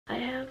I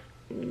have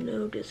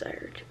no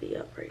desire to be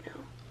up right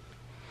now.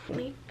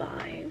 Only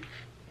 5.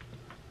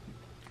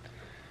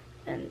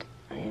 And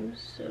I am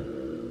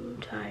so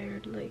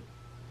tired. Like,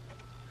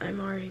 I'm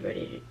already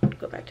ready to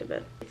go back to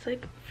bed. It's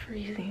like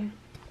freezing.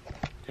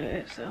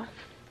 Okay, so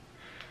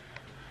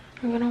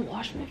I'm gonna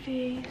wash my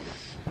face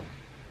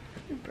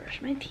and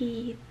brush my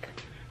teeth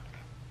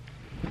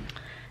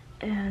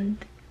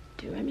and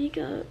do my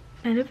makeup.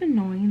 Kind of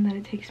annoying that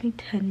it takes me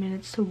 10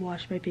 minutes to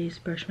wash my face,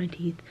 brush my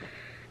teeth,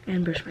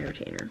 and brush my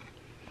retainer.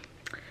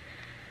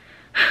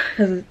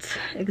 Because it's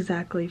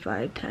exactly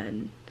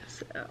 5:10.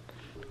 So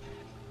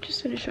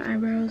just finished my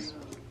eyebrows.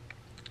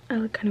 I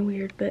look kind of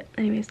weird, but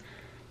anyways,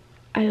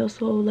 I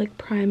also like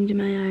primed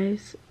my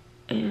eyes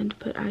and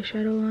put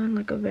eyeshadow on,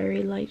 like a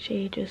very light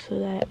shade, just so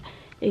that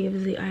it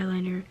gives the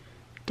eyeliner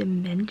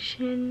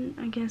dimension.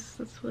 I guess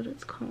that's what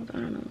it's called. I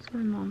don't know, that's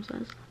what my mom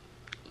says.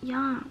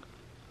 Yeah,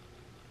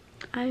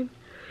 I'm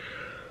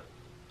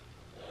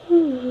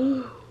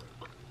really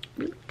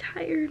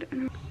tired.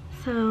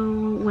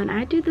 So when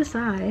I do this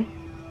eye,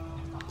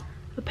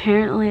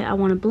 apparently I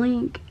want to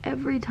blink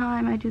every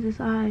time I do this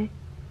eye,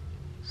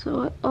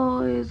 so it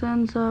always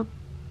ends up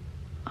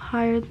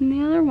higher than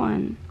the other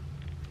one.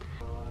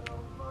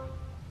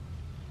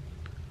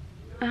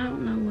 I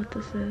don't know what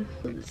this is.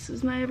 So this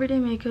is my everyday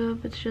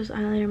makeup. It's just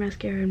eyeliner,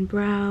 mascara, and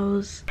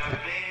brows. I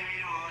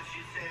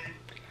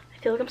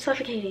feel like I'm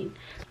suffocating.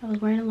 I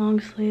was wearing a long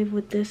sleeve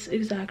with this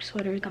exact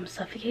sweater. I'm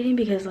suffocating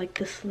because like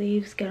the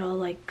sleeves get all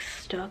like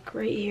stuck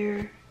right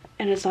here.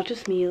 And it's not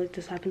just me, like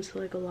this happens to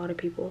like a lot of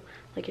people.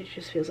 Like it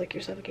just feels like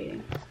you're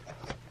suffocating.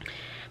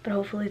 But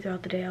hopefully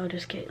throughout the day I'll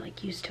just get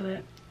like used to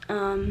it.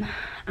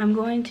 I'm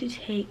going to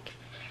take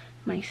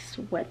my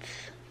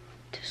sweats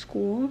to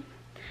school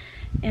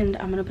and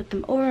I'm gonna put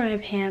them over my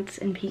pants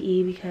in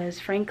PE because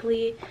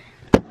frankly,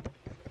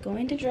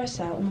 going to dress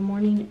out in the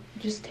morning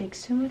just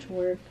takes too much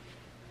work.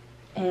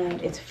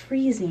 And it's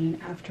freezing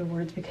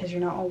afterwards because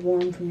you're not all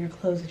warm from your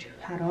clothes that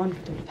you've had on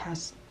for the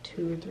past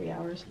 2 or 3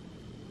 hours.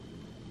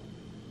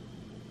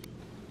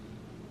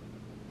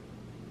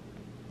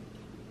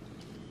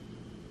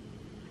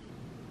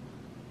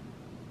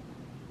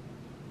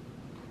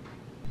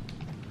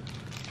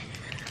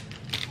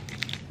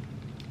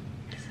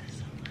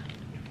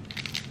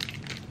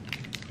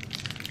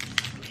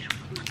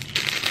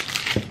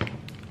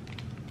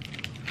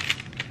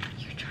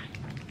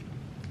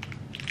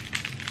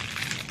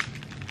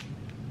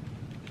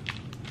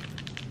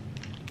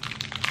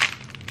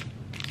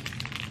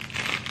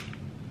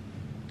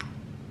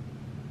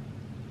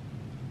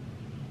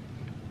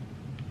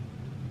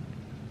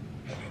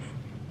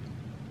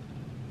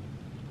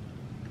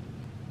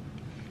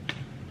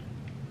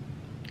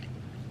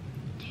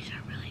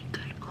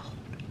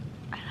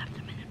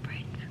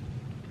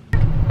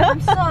 I'm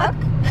stuck.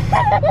 My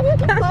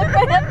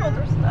headphones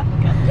are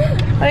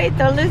stuck. Wait,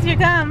 don't lose your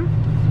gum.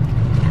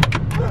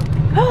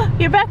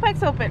 Your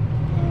backpack's open.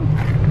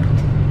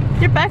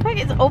 Your backpack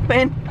is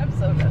open. I'm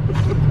so done.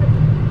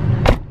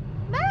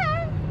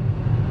 Bye.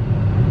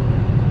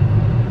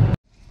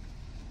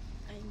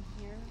 I'm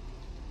here,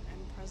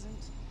 I'm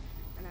present,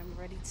 and I'm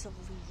ready to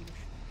leave.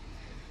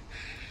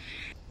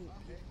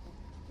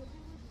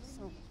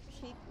 So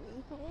keep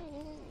me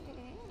home.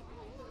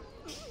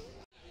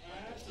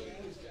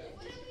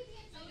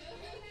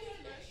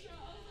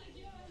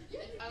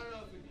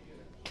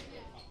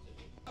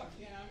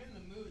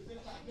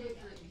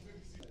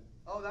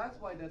 Oh,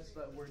 that's why that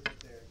word's up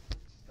there.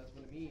 That's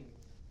what it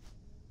means.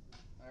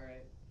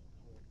 Alright.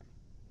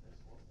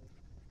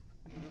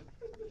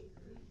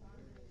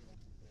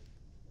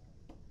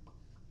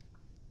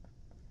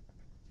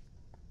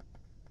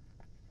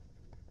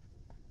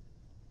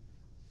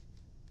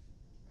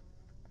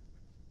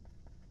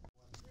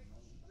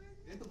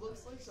 It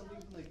looks like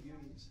something from the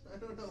Goonies. I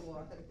don't know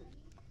why.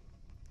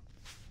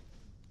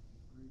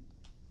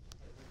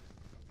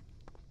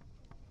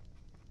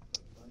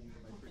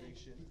 My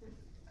prediction.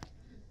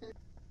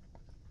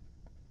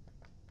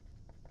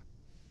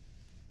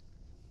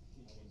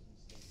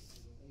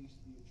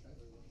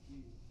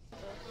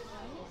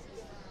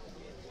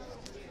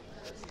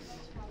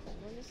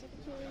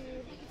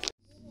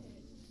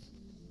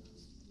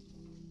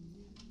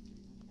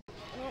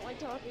 I don't like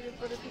talking in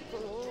front of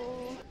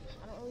people.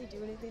 I don't really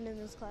do anything in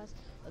this class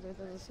other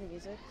than listen to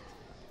music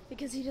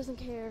because he doesn't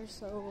care,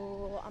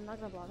 so I'm not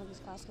gonna vlog in this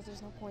class because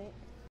there's no point.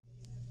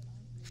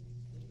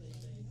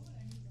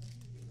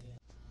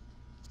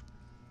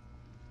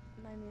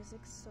 My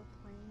music's still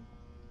playing.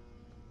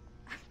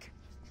 I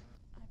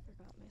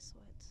forgot my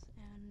sweats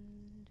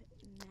and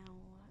now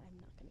I'm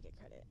not gonna get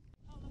credit.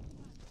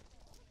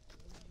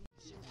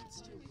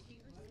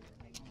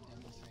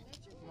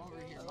 Come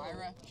over here,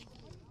 Myra.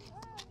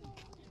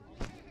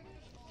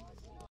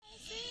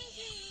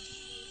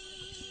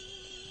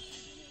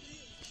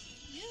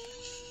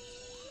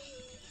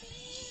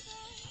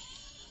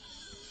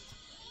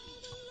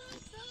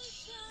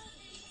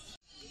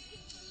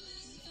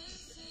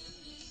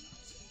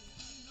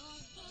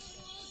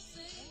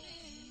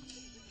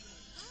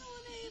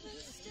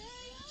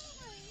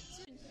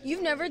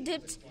 You've never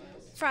dipped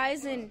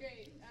fries in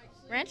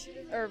Ranch?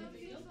 Or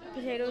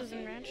potatoes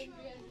and ranch?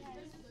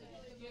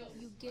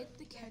 You get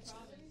the ketchup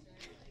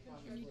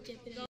and you dip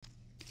it in.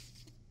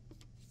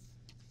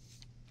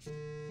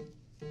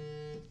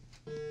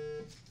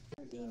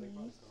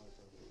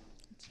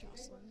 It's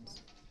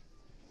Jocelyn's.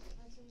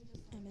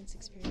 I'm in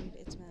 6th period.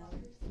 It's math.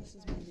 This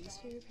is my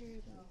least favorite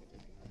period.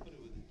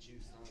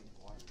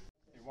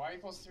 Y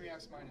equals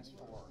 3x minus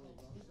 4.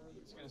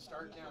 It's going to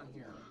start down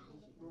here.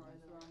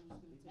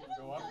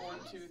 Go up 1,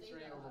 2, 3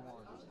 over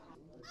 1.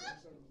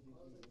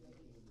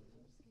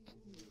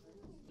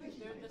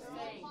 They're the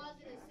same.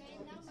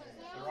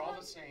 They're all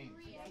the same.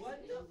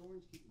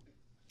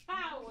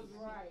 I was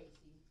right.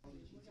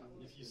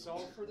 If you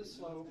solve for the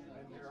slope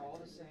and they're all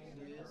the same,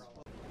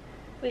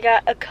 We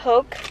got a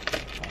Coke,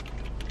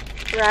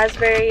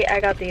 raspberry. I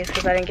got these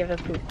because I didn't give a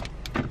poop.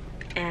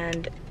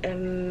 And a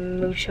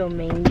mucho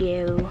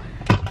mango.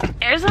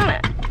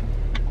 Arizona.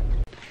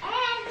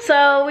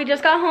 So we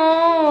just got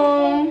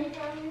home.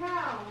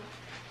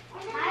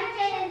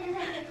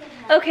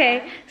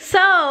 Okay,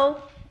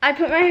 so I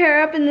put my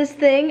hair up in this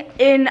thing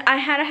and I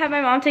had to have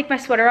my mom take my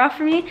sweater off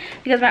for me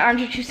because my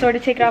arms are too sore to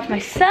take it off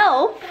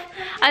myself.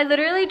 I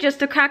literally, just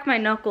to crack my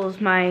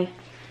knuckles, my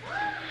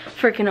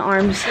freaking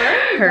arms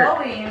hurt.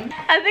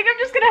 I think I'm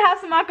just gonna have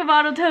some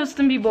avocado toast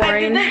and be boring. I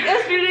did that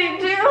yesterday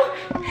too.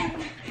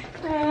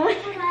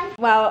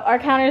 Wow, our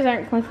counters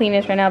aren't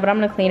cleanest right now, but I'm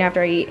gonna clean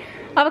after I eat.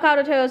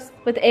 Avocado toast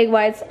with egg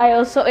whites. I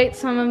also ate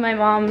some of my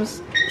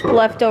mom's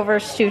leftover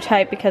stew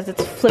type because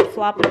it's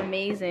flip-flopping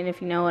amazing,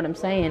 if you know what I'm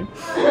saying.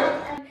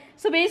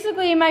 So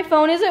basically, my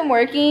phone isn't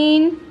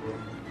working.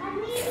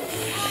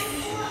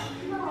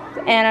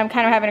 And I'm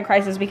kind of having a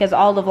crisis because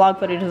all the vlog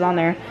footage is on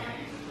there.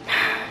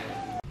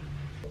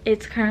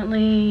 It's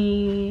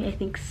currently, I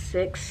think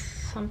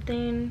 6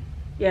 something.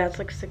 Yeah, it's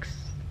like 6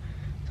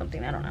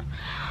 something, I don't know.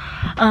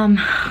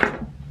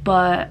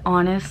 But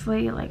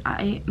honestly, like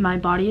my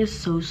body is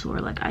so sore,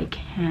 like I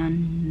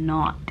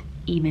cannot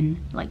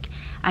even, like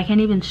I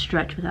can't even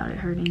stretch without it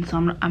hurting. So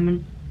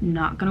I'm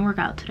not gonna work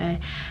out today.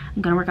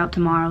 I'm gonna work out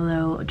tomorrow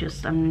though.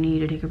 Just I need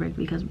to take a break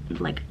because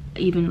like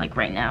even like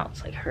right now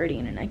it's like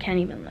hurting and I can't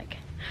even like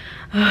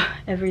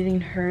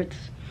everything hurts.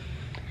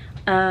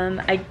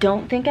 I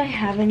don't think I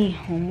have any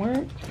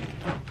homework.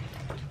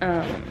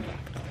 I'm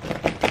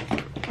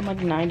like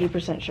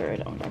 90% sure I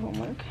don't have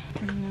homework.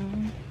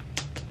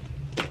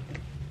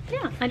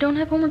 Yeah, I don't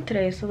have homework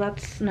today, so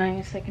that's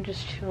nice. I can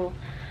just chill.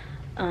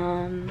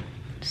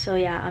 So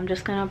yeah, I'm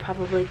just gonna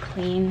probably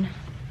clean.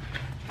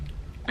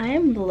 I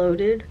am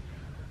bloated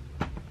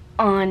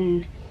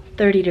on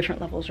 30 different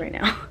levels right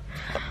now.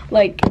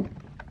 Like,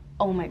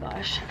 oh my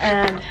gosh.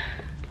 And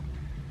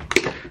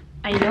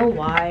I know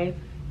why,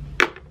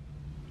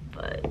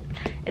 but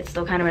it's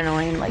still kind of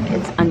annoying. Like,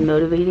 it's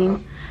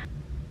unmotivating.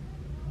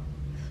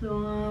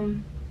 So,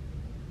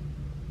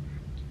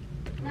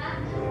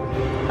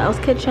 Hell's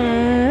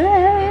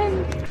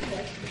Kitchen.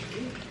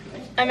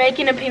 I'm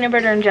making a peanut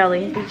butter and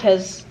jelly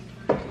because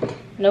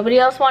nobody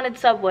else wanted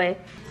Subway.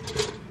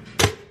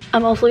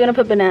 I'm also gonna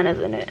put bananas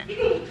in it.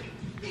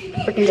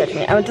 Freaking judge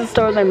me. I went to the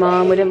store with my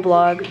mom, we didn't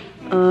vlog.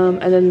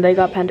 And then they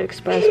got Panda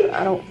Express, but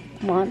I don't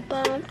want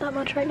that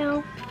much right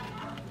now.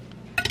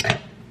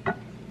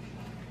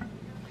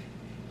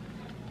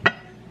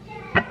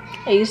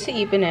 I used to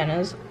eat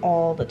bananas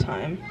all the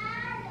time.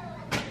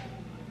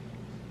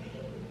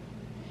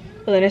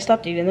 But then I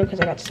stopped eating them because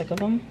I got sick of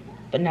them.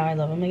 But now I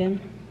love them again.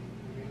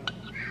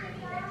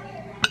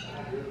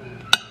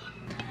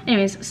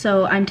 Anyways,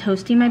 so I'm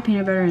toasting my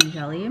peanut butter and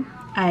jelly.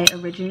 I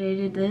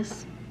originated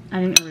this.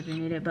 I didn't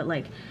originate it, but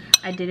like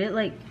I did it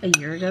like a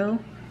year ago.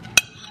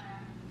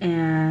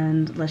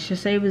 And let's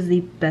just say it was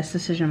the best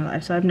decision of my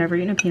life. So I've never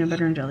eaten a peanut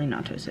butter and jelly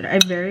not toasted. I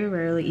very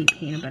rarely eat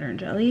peanut butter and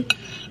jelly.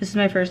 This is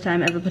my first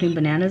time ever putting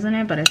bananas in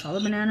it, but I saw the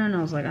banana and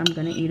I was like, I'm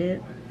gonna eat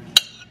it.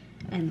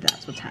 And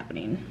that's what's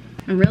happening.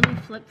 I'm really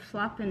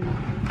flip-flopping,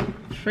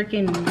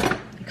 freaking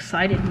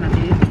excited, my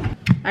dude.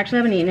 I actually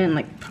haven't eaten it in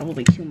like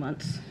probably 2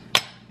 months.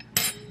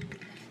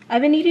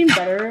 I've been eating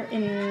better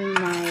in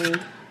my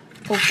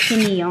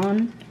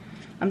opinion.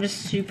 I'm just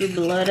super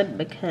bloated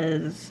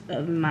because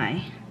of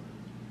my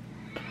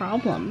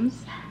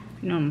problems.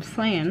 You know what I'm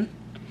saying?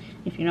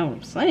 If you know what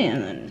I'm saying,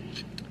 then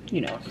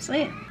you know what I'm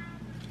saying.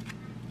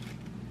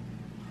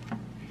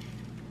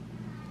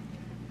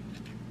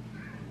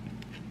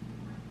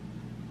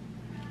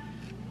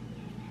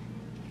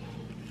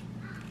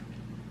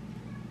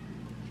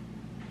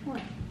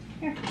 What?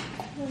 Here.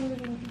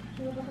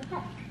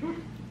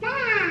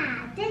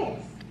 Ah,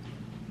 this.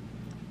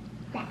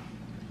 That.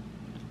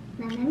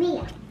 Mamma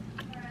mia.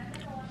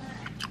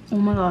 Oh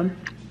my god.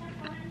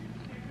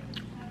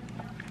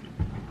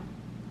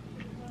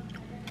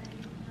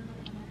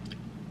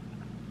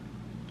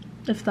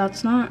 If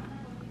that's not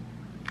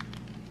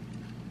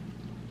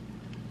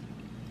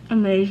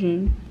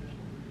amazing,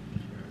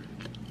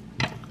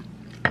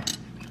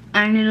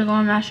 I need to go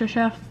on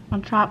MasterChef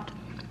on Chopped.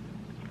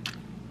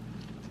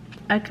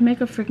 I can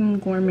make a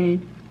freaking gourmet.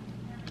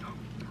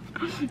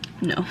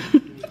 No.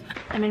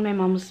 I'm in my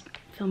mom's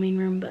filming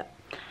room, but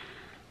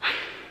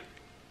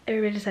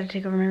everybody decided to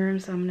take over my room,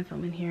 so I'm gonna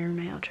film in here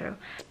my outro.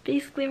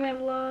 Basically my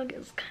vlog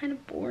is kind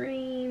of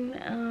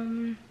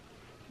boring,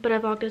 but I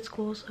vlogged at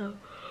school, so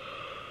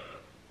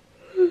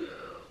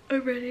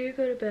I'm ready to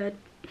go to bed.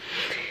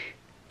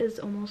 It's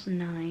almost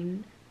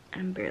 9.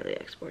 I'm barely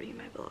exporting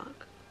my vlog.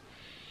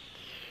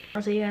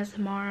 I'll see you guys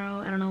tomorrow.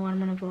 I don't know what I'm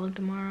gonna vlog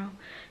tomorrow.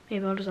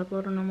 Maybe I'll just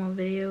upload a normal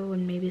video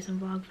and maybe some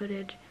vlog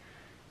footage.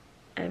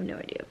 I have no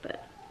idea,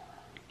 but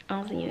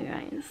I'll see you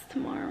guys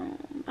tomorrow.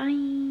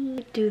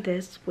 Bye. Do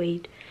this,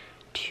 wait,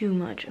 too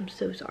much. I'm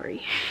so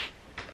sorry.